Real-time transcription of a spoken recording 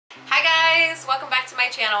guys, welcome back to my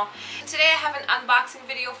channel. Today I have an unboxing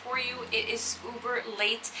video for you. It is uber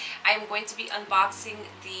late. I am going to be unboxing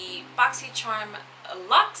the BoxyCharm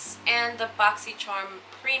Luxe and the BoxyCharm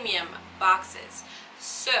Premium boxes.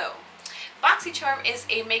 So BoxyCharm is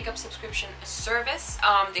a makeup subscription service.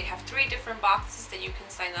 They have 3 different boxes that you can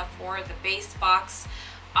sign up for. The base box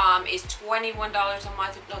is $21 a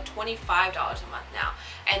month, no, $25 a month now.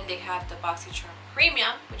 And they have the BoxyCharm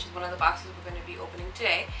Premium, which is one of the boxes we're going to be opening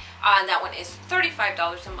today. That one is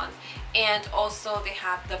 $35 a month. And also they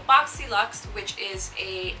have the BoxyLuxe, which is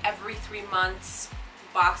a every 3 months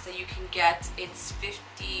box that you can get. It's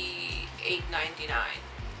 $58.99,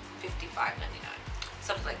 $55.99,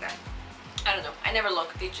 something like that. I don't know. I never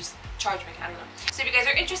look. They just charge me. I don't know. So if you guys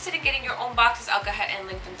are interested in getting your own boxes, I'll go ahead and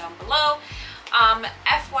link them down below.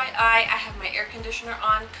 FYI, I have my air conditioner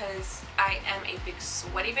on because I am a big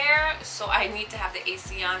sweaty bear, so I need to have the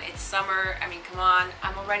AC on. It's summer. I mean, come on.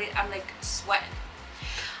 I'm like sweating.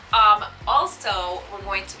 Also, we're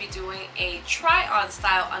going to be doing a try-on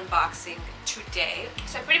style unboxing today.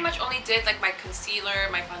 So I pretty much only did like my concealer,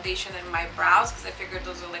 my foundation, and my brows because I figured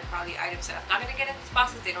those are like probably items that I'm not going to get in these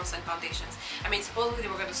boxes. They don't send foundations. I mean, supposedly they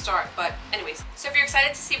were going to start, but anyways. So if you're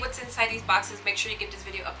excited to see what's inside these boxes, make sure you give this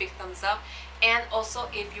video a big thumbs up. And also,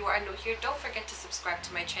 if you are new here, don't forget to subscribe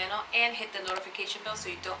to my channel and hit the notification bell so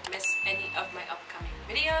you don't miss any of my upcoming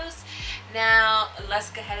videos. Now,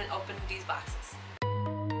 let's go ahead and open these boxes.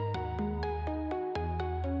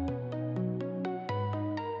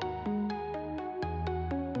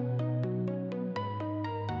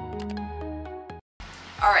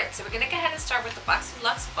 Alright, so we're going to go ahead and start with the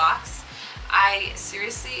BoxyLuxe box. I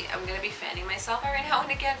seriously, I'm going to be fanning myself every now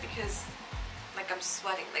and again because like I'm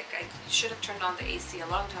sweating. Like I should have turned on the AC a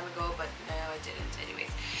long time ago, but no, I didn't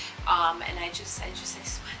anyways. And I sweat. I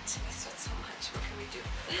sweat so much. What can we do?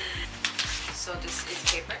 So this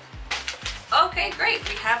is paper. Okay, great.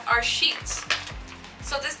 We have our sheets.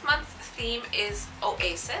 So this month's theme is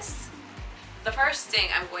Oasis. The first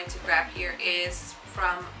thing I'm going to grab here is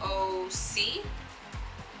from OC.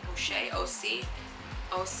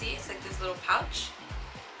 It's like this little pouch.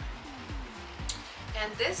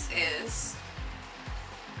 And this is,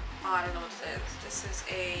 oh, I don't know what this is. This is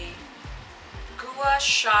a gua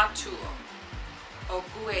sha tool. Or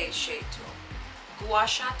gua sha tool. Gua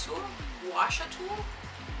sha tool? Gua sha tool?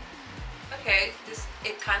 Okay,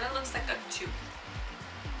 it kind of looks like a tooth.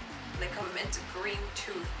 Like a mint green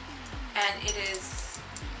tooth. And it is,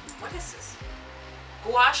 what is this?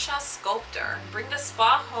 Gua Sha Sculptor. Bring the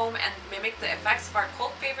spa home and mimic the effects of our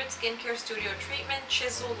cult favorite skincare studio treatment.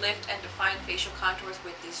 Chisel, lift, and define facial contours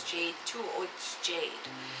with this jade tool. Oh, it's jade.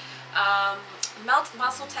 Melt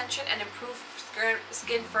muscle tension and improve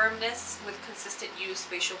skin firmness with consistent use.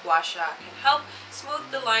 Facial gua sha can help smooth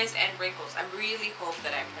the lines and wrinkles. I really hope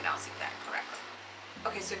that I'm pronouncing that correctly.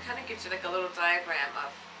 Okay, so it kind of gives you like a little diagram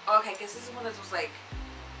of, oh, okay, because this is one of those like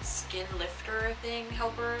skin lifter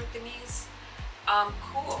helper thingies.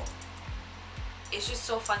 Cool. It's just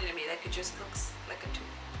so funny to me. Like it just looks like a tooth.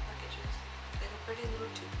 Like it just like a pretty little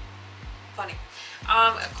tooth. Funny.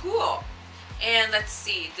 Cool. And let's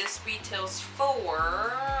see. This retails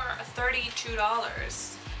for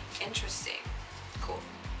 $32. Interesting. Cool.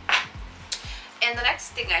 And the next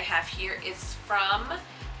thing I have here is from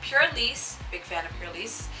Purelyce. Big fan of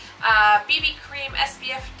Purelyce. BB cream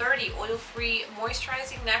SPF 30, oil-free,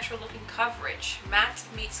 moisturizing, natural-looking coverage, matte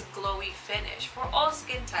meets glowy finish for all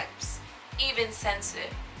skin types, even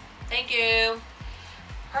sensitive. Thank you.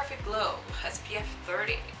 Perfect glow, SPF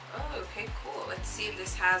 30. Oh, okay, cool. Let's see if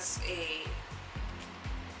this has a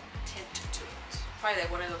tint to it. Probably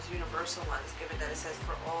like one of those universal ones, given that it says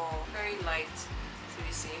for all. Very light. So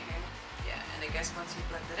you see here? Yeah, and I guess once you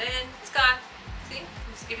blend it in, it's gone. See?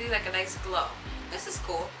 Just give you like a nice glow. This is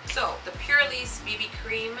cool. So the Purelyce BB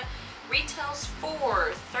cream retails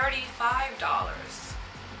for $35.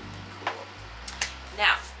 Cool.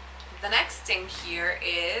 Now, the next thing here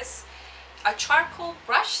is a charcoal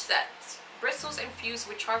brush set. Bristles infused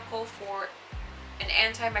with charcoal for an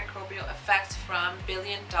antimicrobial effect from $1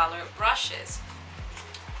 billion brushes.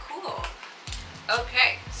 Cool.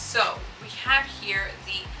 Okay, so we have here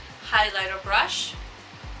the highlighter brush.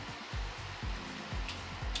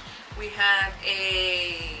 We have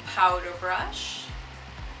a powder brush.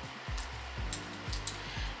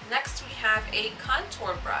 Next we have a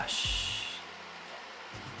contour brush.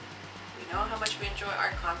 We know how much we enjoy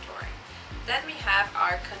our contouring. Then we have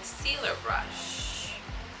our concealer brush.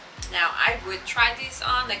 Now I would try these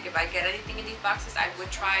on, like if I get anything in these boxes, I would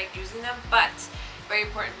try using them, but very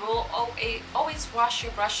important rule, always wash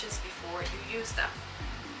your brushes before you use them.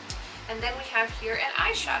 And then we have here an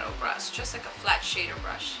eyeshadow brush, just like a flat shader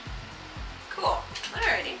brush. Cool.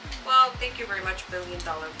 Alrighty. Well, thank you very much, $1 Billion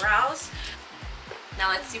Brows. Now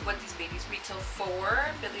let's see what these babies retail for.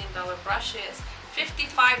 $1 Billion brushes,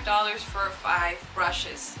 $55 for 5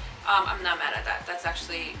 brushes. I'm not mad at that. That's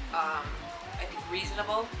actually, I think,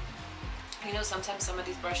 reasonable. You know, sometimes some of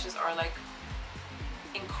these brushes are like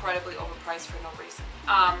incredibly overpriced for no reason.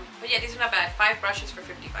 But yeah, these are not bad. 5 brushes for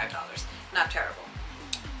 $55. Not terrible.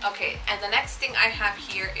 Okay, and the next thing I have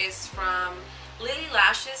here is from Lily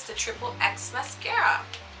Lashes, the Triple X Mascara.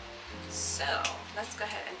 So let's go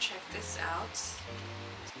ahead and check this out.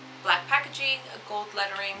 Black packaging, gold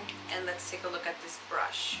lettering, and let's take a look at this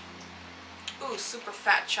brush. Ooh, super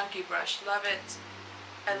fat chunky brush. Love it.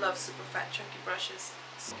 I love super fat chunky brushes.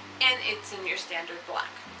 And it's in your standard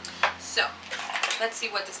black. So let's see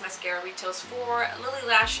what this mascara retails for. Lily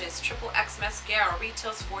Lashes Triple X Mascara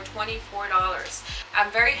retails for $24.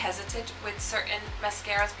 I'm very hesitant with certain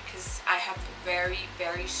mascaras because I have very,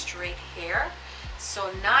 very straight hair.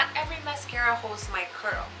 So not every mascara holds my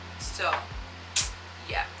curl. So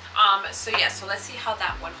yeah. So let's see how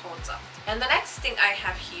that one holds up. And the next thing I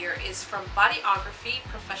have here is from Bodyography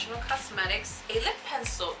Professional Cosmetics, a lip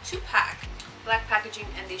pencil 2-pack. Black packaging,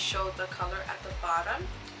 and they show the color at the bottom.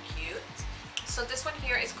 Cute. So this one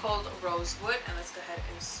here is called Rosewood, and let's go ahead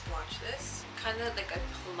and swatch this. Kind of like a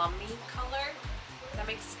plummy color, if that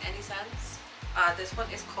makes any sense. This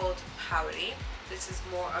one is called Pouty. This is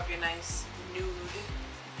more of your nice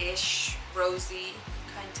nude-ish, rosy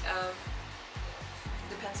kind of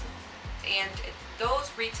lip pencil. And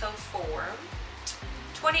those retail for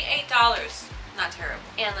 $28. Not terrible.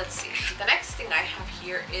 And let's see. The next thing I have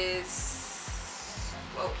here is,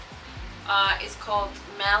 it's called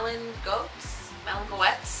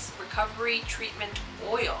Goetz Recovery Treatment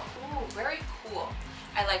Oil. Ooh, very cool.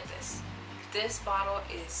 I like this. This bottle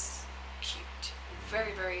is cute.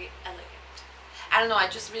 Very, very elegant. I don't know, I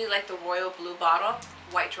just really like the royal blue bottle,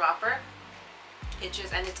 white dropper.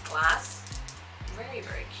 And it's glass. Very,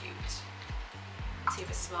 very cute. Let's see if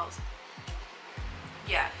it smells.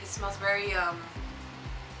 Yeah, it smells very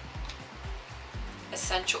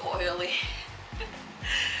essential oily.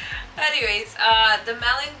 Anyways, the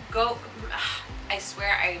I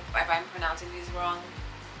swear if I'm pronouncing these wrong,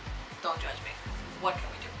 don't judge me. What can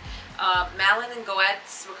we do? Malin and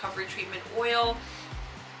Goetz Recovery Treatment Oil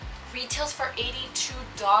retails for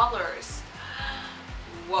 $82.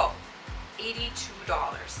 Whoa,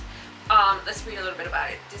 $82. Let's read a little bit about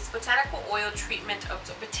it. This botanical oil treatment of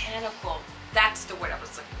the botanical, that's the word I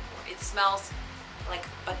was looking for. It smells like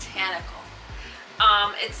botanical.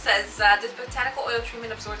 It says this botanical oil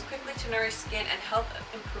treatment absorbs quickly to nourish skin and help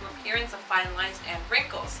improve appearance of fine lines and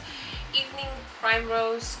wrinkles. Evening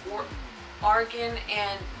primrose, argan,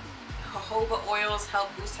 and jojoba oils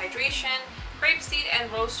help boost hydration. Grapeseed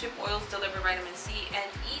and rosehip oils deliver vitamin C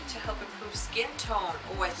and E to help improve skin tone.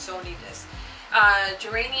 Oh, I so need this.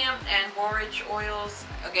 Geranium and borage oils,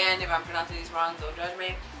 again, if I'm pronouncing these wrong, don't judge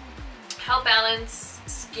me, help balance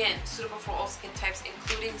skin, suitable for all skin types,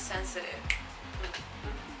 including sensitive.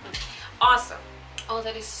 Awesome. Oh,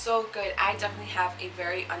 that is so good. I definitely have a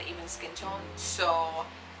very uneven skin tone, so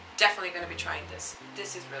definitely going to be trying this.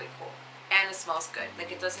 This is really cool. And it smells good.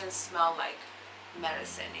 Like, it doesn't smell like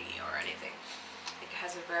medicine-y or anything. Like, it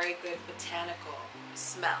has a very good botanical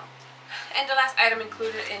smell. And the last item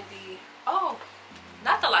included in the... Oh,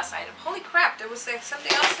 not the last item. Holy crap, there was like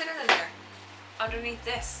something else hidden in there underneath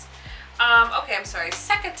this. Okay, I'm sorry.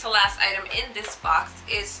 Second to last item in this box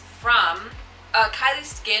is from Kylie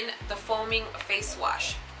Skin, the Foaming Face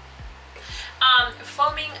Wash.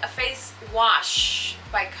 Foaming Face Wash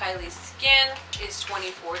by Kylie Skin is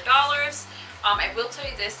 $24. I will tell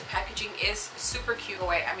you this, the packaging is super cute.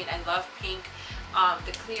 I mean, I love pink.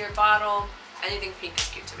 The clear bottle, anything pink is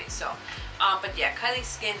cute to me. So, but yeah, Kylie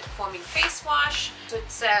Skin Foaming Face Wash. So it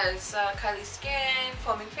says Kylie Skin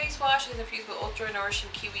Foaming Face Wash is infused with ultra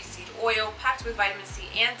nourishing kiwi seed oil, packed with vitamin C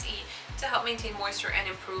and E to help maintain moisture and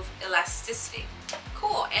improve elasticity.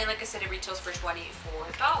 Cool. And like I said, it retails for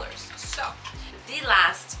 $24. So the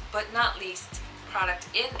last but not least product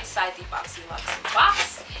inside the BoxyLuxe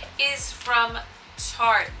box is from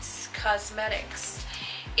Tarte Cosmetics.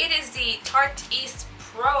 It is the Tarte East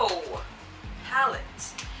Pro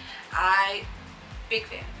palette. Big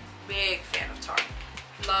fan of Tarte.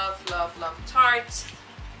 Love, love, love Tarte.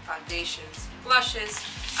 Foundations, blushes,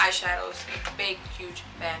 eyeshadows, big, huge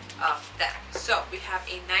fan of that. So we have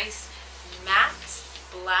a nice matte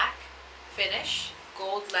black finish,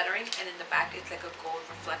 gold lettering, and in the back it's like a gold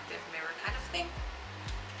reflective mirror kind of thing.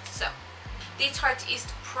 So the Tarte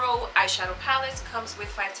East Pro eyeshadow palette comes with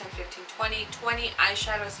 5, 10, 15, 20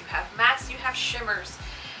 eyeshadows. You have mattes, you have shimmers.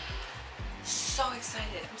 so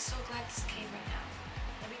excited. I'm so glad this came right now.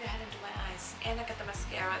 Let me go ahead and do my eyes. And I got the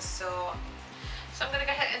mascara, so I'm gonna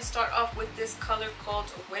go ahead and start off with this color called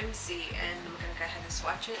Whimsy, and I'm gonna go ahead and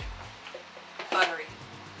swatch it. Buttery.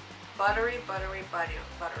 Buttery, buttery,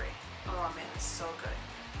 buttery. Oh man, it's so good.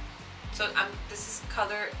 So this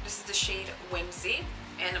is the shade Whimsy,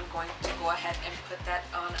 and I'm going to go ahead and put that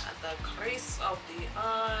on the crease of the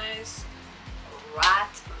eyes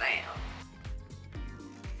right now.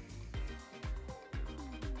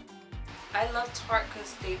 I love Tarte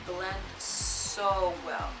because they blend so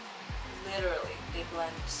well. Literally, they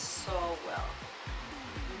blend so well.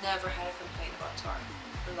 Never had a complaint about Tarte.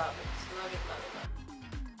 Love it, love it, love it, love it.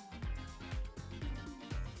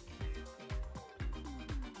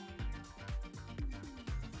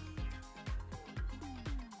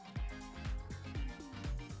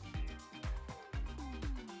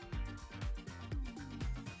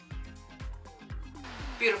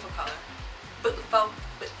 Beautiful color. Beautiful.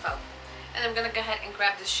 And I'm gonna go ahead and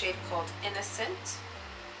grab this shade called Innocent.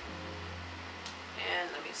 And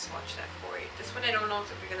let me swatch that for you. This one I don't know if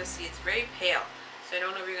you're gonna see. It's very pale, so I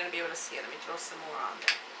don't know if you're gonna be able to see it. Let me throw some more on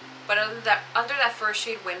there. But under that first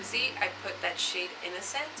shade Whimsy, I put that shade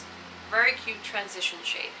Innocent. Very cute transition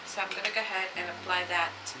shade. So I'm gonna go ahead and apply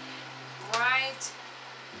that right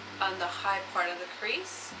on the high part of the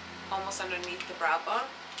crease, almost underneath the brow bone.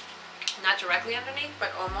 Not directly underneath, but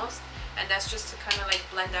almost. And that's just to kind of like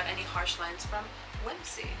blend out any harsh lines from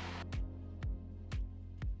Whimsy.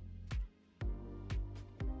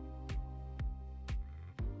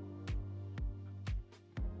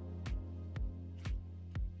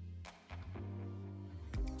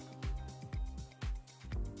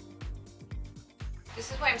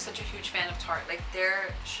 This is why I'm such a huge fan of Tarte. Like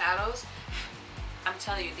their shadows, I'm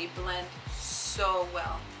telling you, they blend so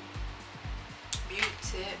well.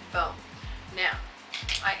 Beautiful. Now,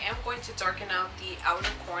 I am going to darken out the outer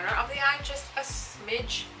corner of the eye just a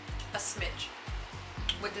smidge,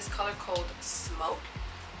 with this color called Smoke.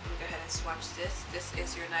 Let me go ahead and swatch this. This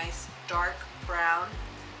is your nice dark brown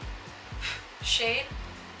shade.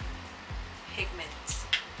 Pigments.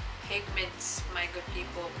 Pigments, my good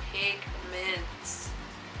people. Pigments.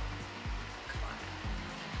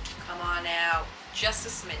 Come on out. Just a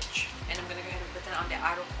smidge. And I'm going to go ahead and put that on the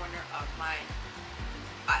outer corner of my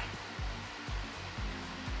eye.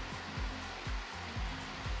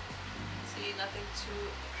 See, nothing too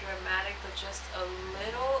dramatic, but just a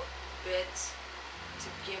little bit to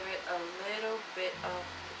give it a little bit of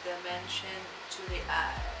dimension to the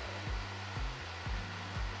eye.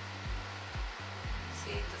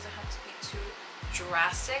 See, it doesn't have to be too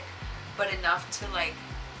drastic, but enough to like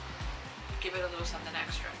give it a little something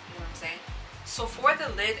extra. You know what I'm saying? So for the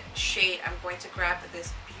lid shade, I'm going to grab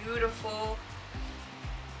this beautiful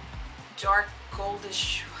dark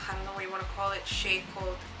goldish, I don't know what you want to call it, shade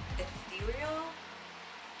called Ethereal.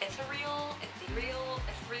 I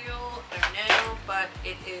don't know, but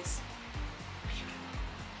it is beautiful.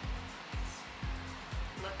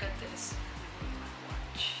 Look at this.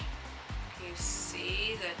 Watch. Can you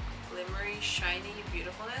see that glimmery, shiny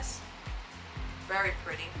beautifulness? Very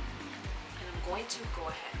pretty. And I'm going to go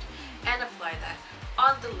ahead and apply that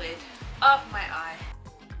on the lid of my eye.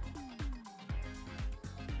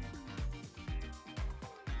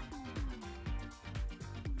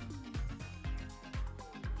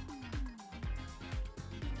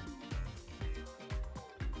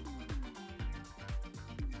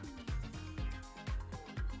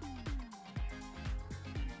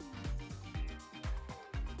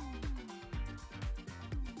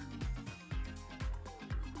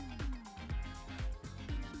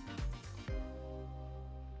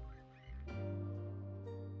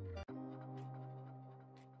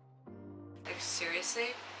 Like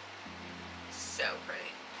seriously, so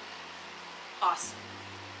pretty, awesome,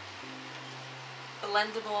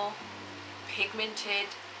 blendable, pigmented.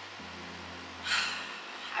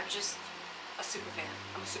 I'm just a super fan.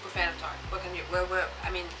 I'm a super fan of Tarte. What can you? I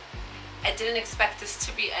mean, I didn't expect this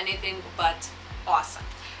to be anything but awesome.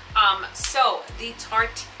 So the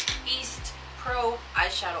Tarte East Pro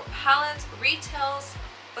eyeshadow palette retails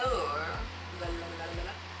for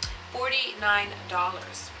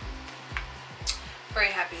 $49. Very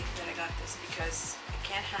happy that I got this because I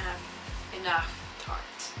can't have enough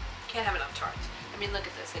Tarte. Can't have enough Tarte. I mean, look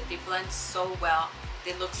at this. They blend so well.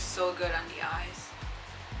 They look so good on the eyes.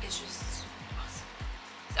 It's just awesome.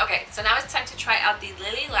 Okay, so now it's time to try out the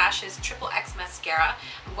Lily Lashes Triple X Mascara.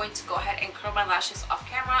 I'm going to go ahead and curl my lashes off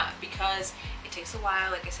camera because it takes a while.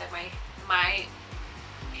 Like I said, my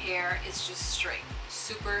hair is just straight.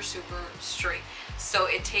 Super, super straight. So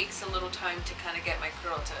it takes a little time to kind of get my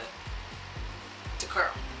curl to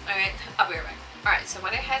curl. Alright, I'll be right back. Alright, so I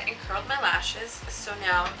went ahead and curled my lashes. So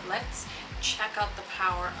now let's check out the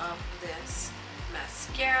power of this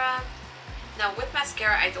mascara. Now with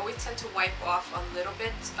mascara, I always tend to wipe off a little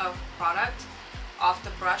bit of product off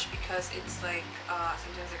the brush because it's like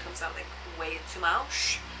sometimes it comes out like way too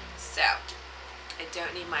much. So I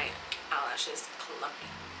don't need my eyelashes clumpy.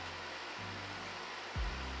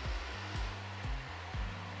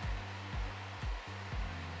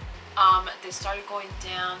 They started going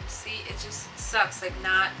down. See, it just sucks. Like,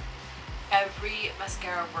 not every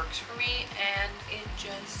mascara works for me, and it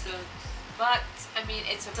just sucks. But I mean,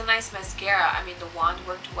 it's a nice mascara. I mean, the wand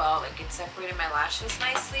worked well. Like, it separated my lashes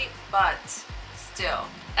nicely, but still,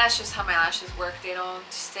 that's just how my lashes work. They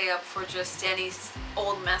don't stay up for just any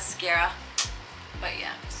old mascara. But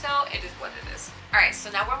yeah, so it is what it is. Alright,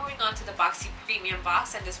 so now we're moving on to the Boxy Premium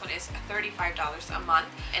box, and this one is $35 a month.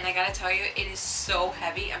 And I gotta tell you, it is so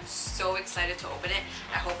heavy. I'm so excited to open it.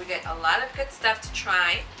 I hope we get a lot of good stuff to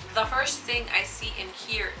try. The first thing I see in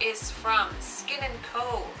here is from Skin &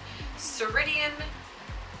 Co. Sardinian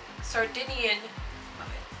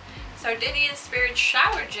Spirit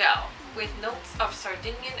Shower Gel with notes of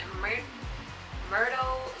Sardinian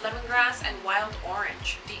myrtle, lemongrass, and wild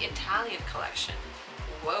orange. The Italian collection.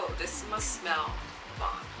 Whoa, this must smell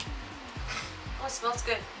bomb. Oh, it smells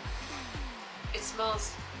good. It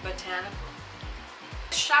smells botanical.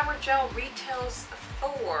 Shower gel retails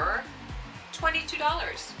for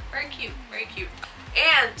 $22. Very cute, very cute.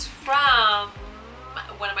 And from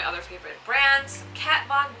one of my other favorite brands, Kat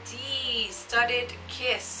Von D Studded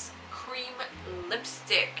Kiss Cream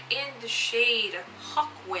Lipstick in the shade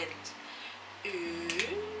Hawkwind. Ooh.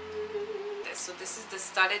 So this is the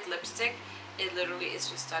studded lipstick. It literally is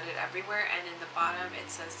just studded everywhere, and in the bottom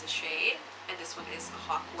it says the shade, and this one is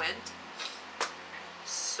Hawkwind.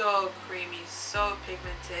 So creamy, so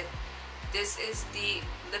pigmented. This is the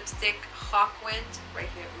lipstick Hawkwind right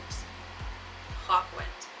here. Oops,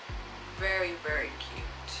 Hawkwind. Very, very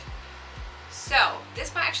cute. So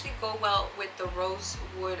this might actually go well with the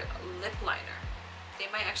Rosewood lip liner. They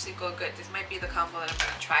might actually go good. This might be the combo that I'm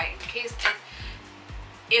gonna try in case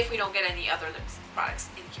if we don't get any other lip products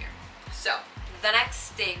in here. So the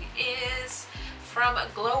next thing is from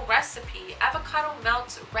Glow Recipe Avocado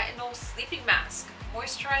Melt Retinol Sleeping Mask,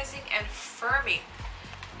 moisturizing and firming.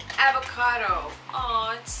 Avocado.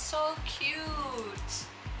 Oh, it's so cute.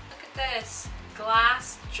 Look at this.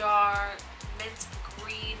 Glass jar, mint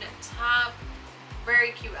green top.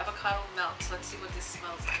 Very cute avocado melt. Let's see what this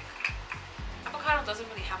smells like. Avocado doesn't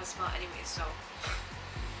really have a smell anyway, so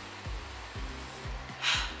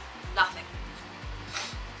nothing.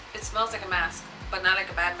 It smells like a mask, but not like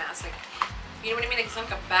a bad mask. Like, you know what I mean? Like, it's not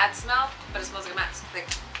like a bad smell, but it smells like a mask.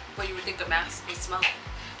 Like what you would think a mask would smell like.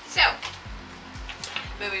 So,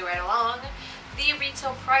 moving right along, the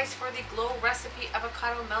retail price for the Glow Recipe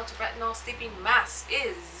Avocado Melt Retinol Sleeping Mask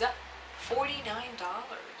is $49.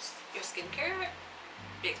 Your skincare,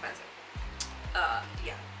 be expensive.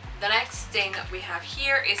 Yeah. The next thing we have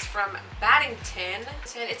here is from Baddington.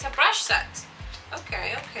 It's a brush set.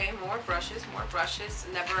 Okay, okay, more brushes,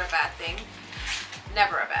 never a bad thing,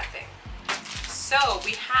 never a bad thing. So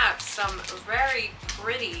we have some very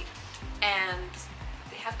pretty, and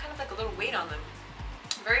they have kind of like a little weight on them,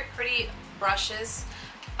 very pretty brushes,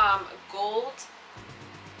 gold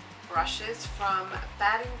brushes from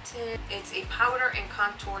Baddington. It's a powder and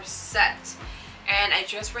contour set, and I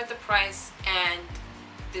just read the price, and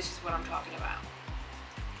this is what I'm talking about.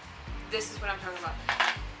 This is what I'm talking about.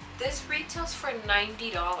 This retails for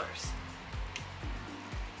 $90.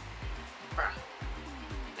 Bruh.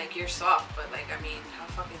 Like, you're soft, but like, I mean, how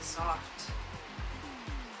fucking soft?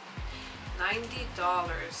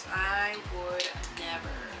 $90. I would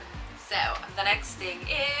never. So, the next thing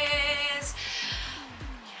is,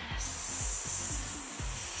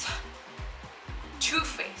 yes, Too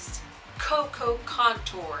Faced Cocoa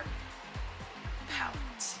Contour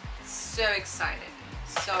Palette. So excited.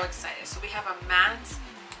 So excited. So we have a matte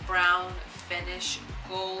brown finish,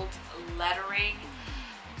 gold lettering.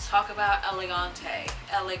 Talk about elegante.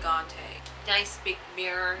 Nice big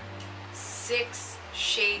mirror. 6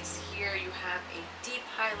 shades here. You have a deep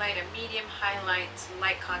highlight, a medium highlight,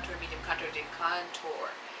 light contour, medium contour, deep contour.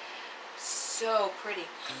 So pretty.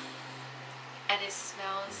 And it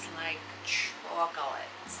smells like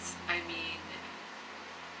chocolates. I mean,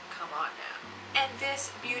 come on now. And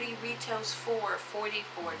this beauty retails for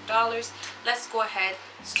 $44. Let's go ahead,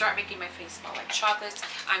 start making my face smell like chocolates.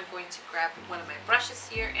 I'm going to grab one of my brushes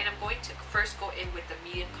here, and I'm going to first go in with the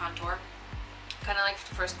medium contour. Kind of like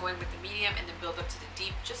to first go in with the medium and then build up to the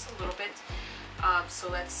deep just a little bit. So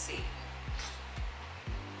let's see.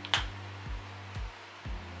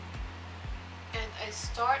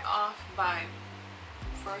 start off by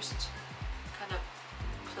first kind of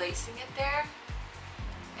placing it there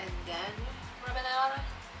and then rub it out.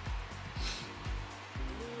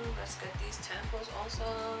 Let's get these temples also.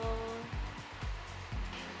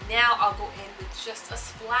 Now I'll go in with just a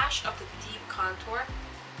splash of the deep contour.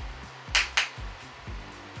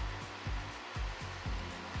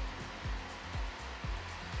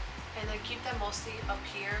 And then keep them mostly up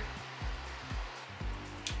here.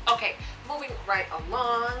 Okay, moving right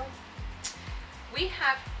along. We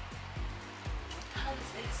have, what the hell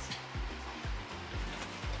is this?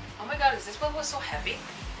 Oh my god, is this what was so heavy?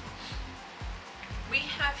 We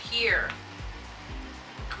have here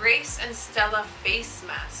Grace and Stella face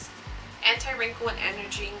mask, anti-wrinkle and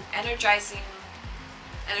energizing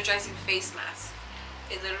face mask.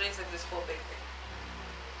 It literally is like this whole big thing.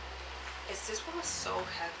 Is this one was so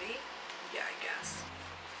heavy? Yeah, I guess.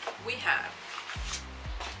 We have,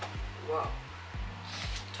 whoa,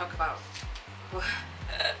 talk about,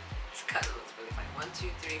 this kind of looks really funny. 1, 2,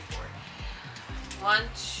 3, 4. 1,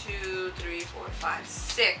 2, 3, 4, 5,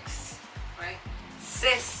 6, right?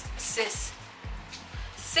 6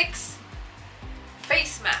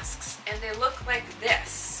 face masks, and they look like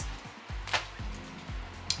this.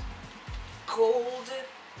 Gold,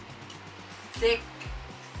 thick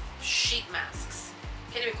sheet masks.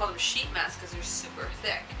 Can't even call them sheet masks because they're super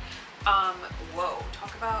thick. Whoa,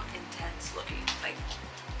 talk about intense looking. Like,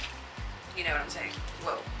 you know what I'm saying?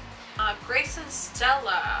 Whoa. Grace and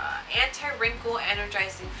Stella anti-wrinkle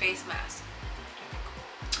energizing face mask.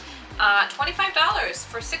 $25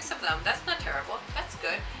 for 6 of them. That's not terrible. That's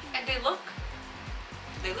good. And they look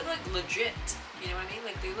like legit. You know what I mean?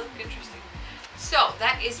 Like, they look interesting. So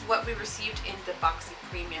that is what we received in the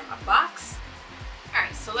BoxyPremium box.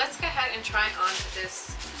 Alright, so let's go ahead and try on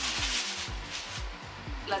this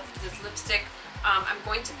lipstick. I'm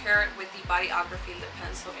going to pair it with the Bodyography Lip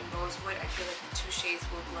Pencil in Rosewood. I feel like the 2 shades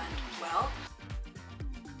will blend well.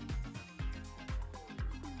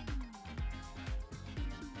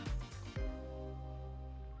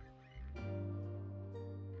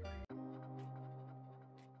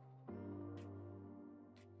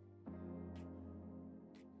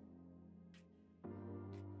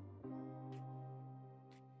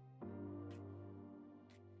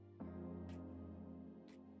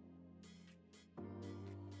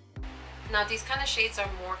 Now these kind of shades are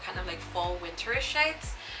more kind of like fall winterish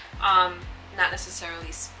shades, not necessarily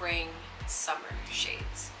spring summer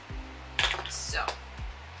shades. So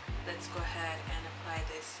let's go ahead and apply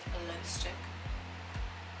this lipstick.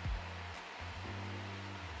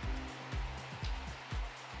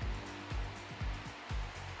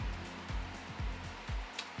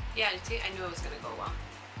 Yeah, see, I knew it was gonna go well.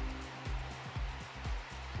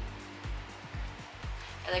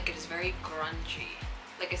 I like it. It's very grungy.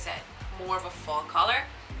 Like I said, more of a fall color,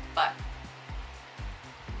 but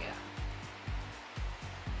yeah,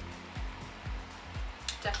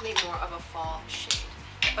 definitely more of a fall shade.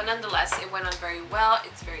 But nonetheless, it went on very well.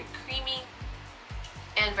 It's very creamy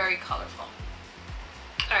and very colorful.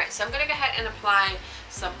 Alright, so I'm going to go ahead and apply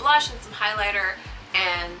some blush and some highlighter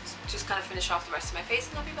and just kind of finish off the rest of my face,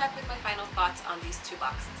 and I'll be back with my final thoughts on these 2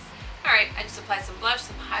 boxes. Alright, I just applied some blush,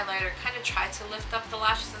 some highlighter, kind of tried to lift up the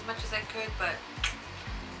lashes as much as I could, but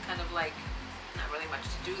kind of like not really much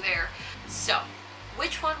to do there. So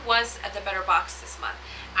which one was the better box this month?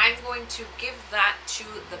 I'm going to give that to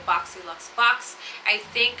the BoxyLuxe box. I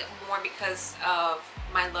think more because of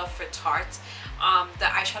my love for Tarte. The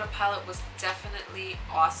eyeshadow palette was definitely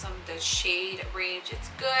awesome. The shade range, it's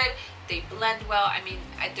good. They blend well. I mean,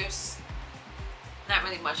 there's not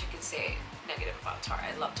really much I can say negative about Tarte.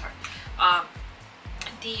 I love Tarte.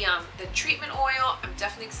 The treatment oil, I'm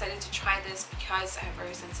definitely excited to try this because I have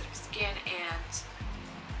very sensitive skin, and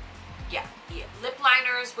yeah, lip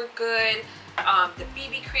liners were good. The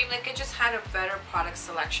BB cream, like, it just had a better product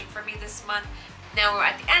selection for me this month. Now we're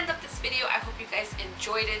at the end of this video. I hope you guys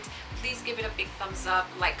enjoyed it. Please give it a big thumbs up,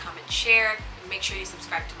 like, comment, share. Make sure you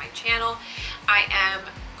subscribe to my channel. I am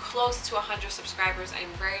close to 100 subscribers. I'm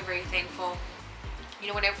very, very thankful. You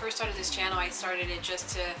know, when I first started this channel, I started it just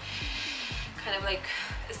to kind of like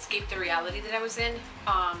escape the reality that I was in.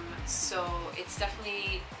 So it's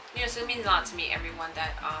definitely, you know, so it means a lot to me, everyone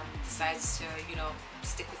that decides to, you know,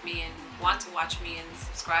 stick with me and want to watch me and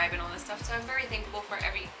subscribe and all this stuff. So I'm very thankful for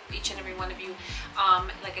each and every one of you.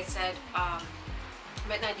 Like I said, I'm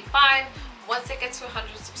at 95. Once I get to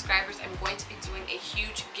 100 subscribers, I'm going to be doing a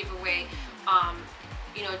huge giveaway.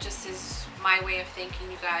 You know, just as my way of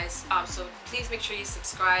thanking you guys. So please make sure you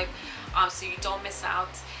subscribe so you don't miss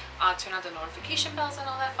out. turn on the notification bells and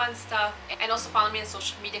all that fun stuff. And also follow me on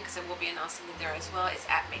social media because I will be announcing it there as well. It's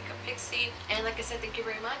at MakeupPixie. And like I said, thank you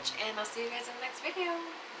very much, and I'll see you guys in the next video.